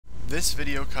This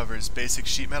video covers basic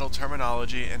sheet metal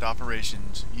terminology and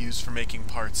operations used for making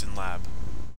parts in lab.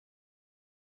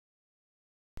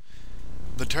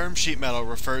 The term sheet metal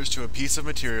refers to a piece of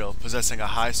material possessing a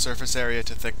high surface area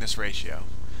to thickness ratio.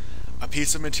 A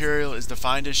piece of material is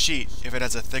defined as sheet if it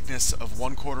has a thickness of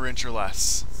 1/4 inch or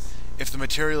less. If the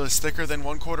material is thicker than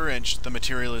 1/4 inch, the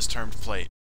material is termed plate.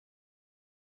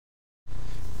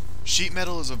 Sheet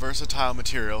metal is a versatile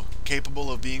material capable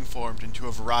of being formed into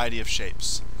a variety of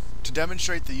shapes. To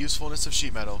demonstrate the usefulness of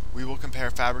sheet metal, we will compare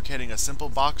fabricating a simple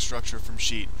box structure from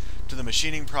sheet to the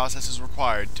machining processes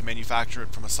required to manufacture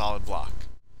it from a solid block.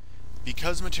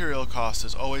 Because material cost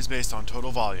is always based on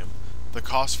total volume, the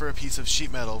cost for a piece of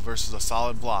sheet metal versus a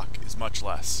solid block is much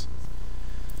less.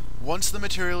 Once the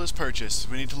material is purchased,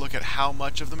 we need to look at how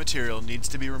much of the material needs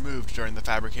to be removed during the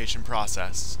fabrication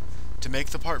process. To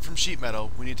make the part from sheet metal,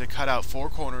 we need to cut out 4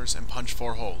 corners and punch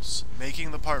 4 holes.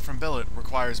 Making the part from billet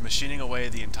requires machining away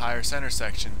the entire center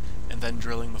section and then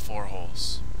drilling the 4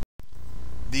 holes.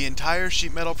 The entire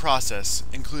sheet metal process,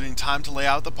 including time to lay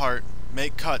out the part,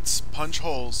 make cuts, punch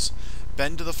holes,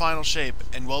 bend to the final shape,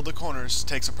 and weld the corners,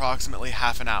 takes approximately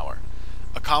half an hour.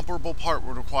 A comparable part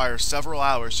would require several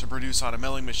hours to produce on a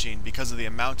milling machine because of the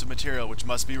amount of material which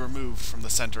must be removed from the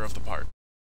center of the part.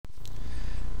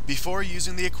 Before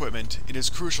using the equipment, it is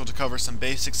crucial to cover some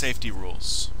basic safety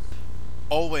rules.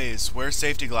 Always wear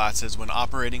safety glasses when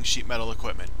operating sheet metal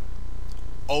equipment.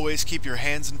 Always keep your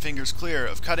hands and fingers clear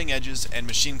of cutting edges and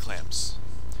machine clamps.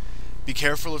 Be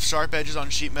careful of sharp edges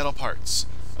on sheet metal parts.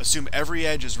 Assume every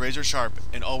edge is razor sharp,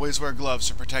 and always wear gloves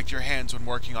to protect your hands when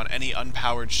working on any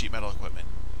unpowered sheet metal equipment.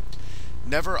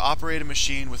 Never operate a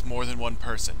machine with more than one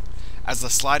person, as the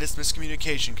slightest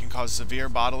miscommunication can cause severe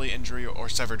bodily injury or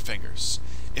severed fingers.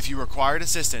 If you required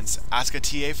assistance, ask a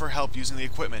TA for help using the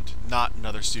equipment, not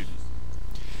another student.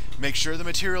 Make sure the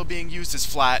material being used is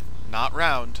flat, not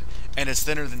round, and is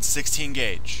thinner than 16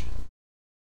 gauge.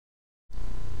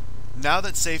 Now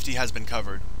that safety has been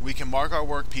covered, we can mark our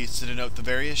workpiece to denote the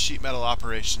various sheet metal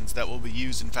operations that will be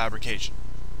used in fabrication.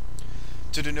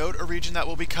 To denote a region that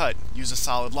will be cut, use a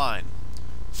solid line.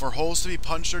 For holes to be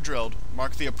punched or drilled,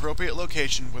 mark the appropriate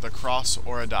location with a cross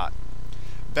or a dot.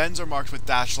 Bends are marked with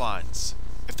dashed lines.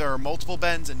 If there are multiple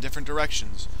bends in different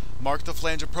directions, mark the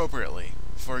flange appropriately,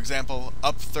 for example,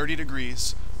 up 30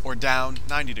 degrees or down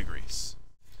 90 degrees.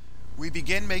 We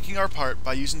begin making our part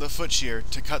by using the foot shear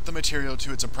to cut the material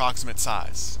to its approximate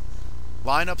size.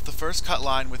 Line up the first cut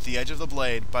line with the edge of the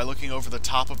blade by looking over the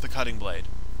top of the cutting blade.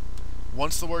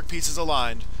 Once the workpiece is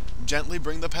aligned, gently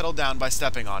bring the pedal down by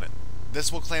stepping on it.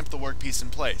 This will clamp the workpiece in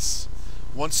place.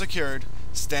 Once secured,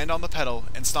 stand on the pedal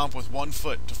and stomp with one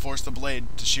foot to force the blade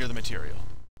to shear the material.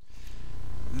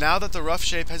 Now that the rough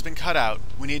shape has been cut out,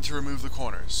 we need to remove the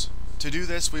corners. To do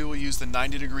this, we will use the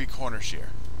 90-degree corner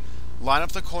shear. Line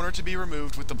up the corner to be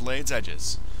removed with the blade's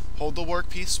edges. Hold the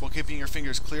workpiece while keeping your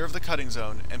fingers clear of the cutting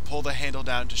zone and pull the handle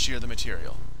down to shear the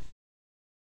material.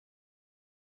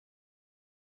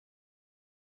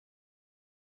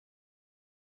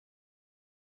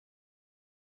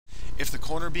 If the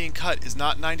corner being cut is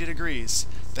not 90 degrees,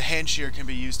 the hand shear can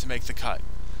be used to make the cut.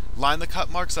 Line the cut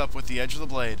marks up with the edge of the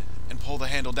blade and pull the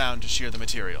handle down to shear the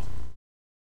material.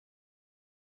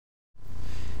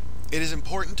 It is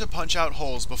important to punch out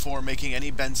holes before making any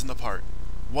bends in the part.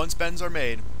 Once bends are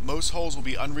made, most holes will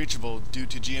be unreachable due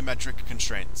to geometric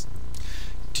constraints.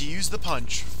 To use the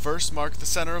punch, first mark the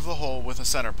center of the hole with a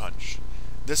center punch.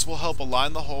 This will help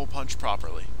align the hole punch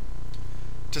properly.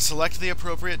 To select the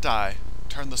appropriate die,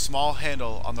 turn the small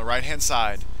handle on the right-hand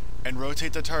side and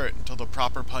rotate the turret until the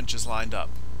proper punch is lined up.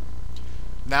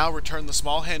 Now return the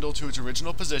small handle to its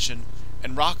original position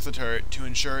and rock the turret to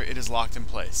ensure it is locked in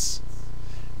place.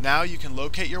 Now you can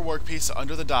locate your workpiece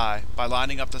under the die by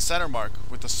lining up the center mark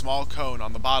with the small cone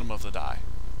on the bottom of the die.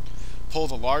 Pull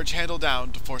the large handle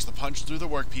down to force the punch through the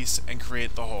workpiece and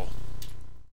create the hole.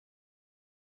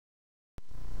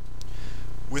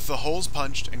 With the holes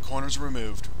punched and corners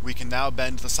removed, we can now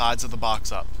bend the sides of the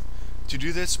box up. To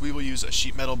do this, we will use a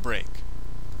sheet metal brake.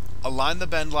 Align the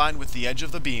bend line with the edge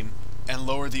of the beam and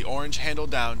lower the orange handle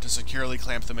down to securely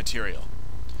clamp the material.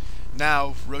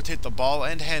 Now, rotate the ball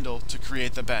end handle to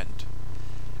create the bend.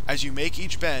 As you make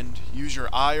each bend, use your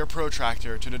eye or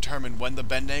protractor to determine when the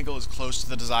bend angle is close to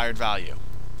the desired value.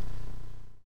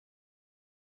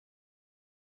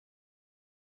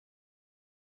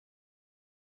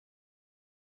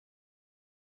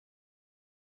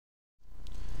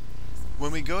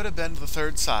 When we go to bend the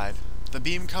third side, the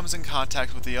beam comes in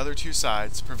contact with the other 2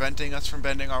 sides, preventing us from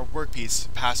bending our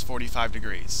workpiece past 45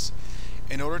 degrees.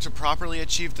 In order to properly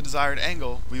achieve the desired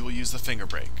angle, we will use the finger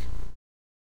brake.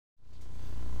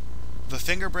 The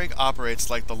finger brake operates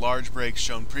like the large brakes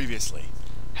shown previously.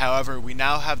 However, we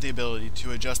now have the ability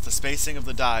to adjust the spacing of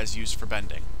the dies used for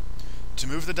bending. To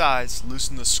move the dies,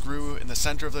 loosen the screw in the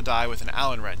center of the die with an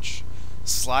Allen wrench,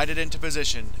 slide it into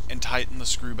position, and tighten the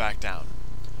screw back down.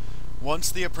 Once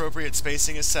the appropriate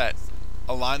spacing is set,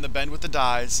 align the bend with the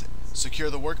dies, secure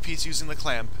the workpiece using the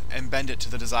clamp, and bend it to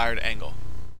the desired angle.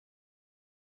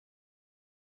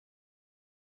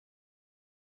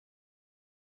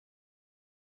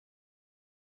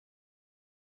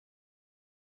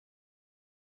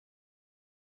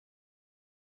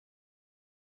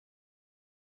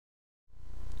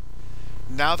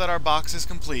 Now that our box is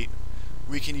complete,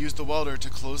 we can use the welder to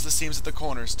close the seams at the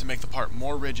corners to make the part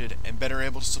more rigid and better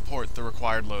able to support the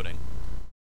required loading.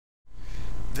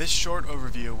 This short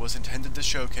overview was intended to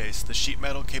showcase the sheet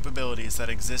metal capabilities that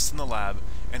exist in the lab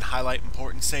and highlight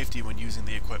important safety when using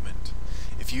the equipment.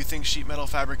 If you think sheet metal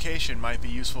fabrication might be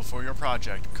useful for your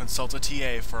project, consult a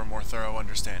TA for a more thorough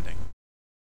understanding.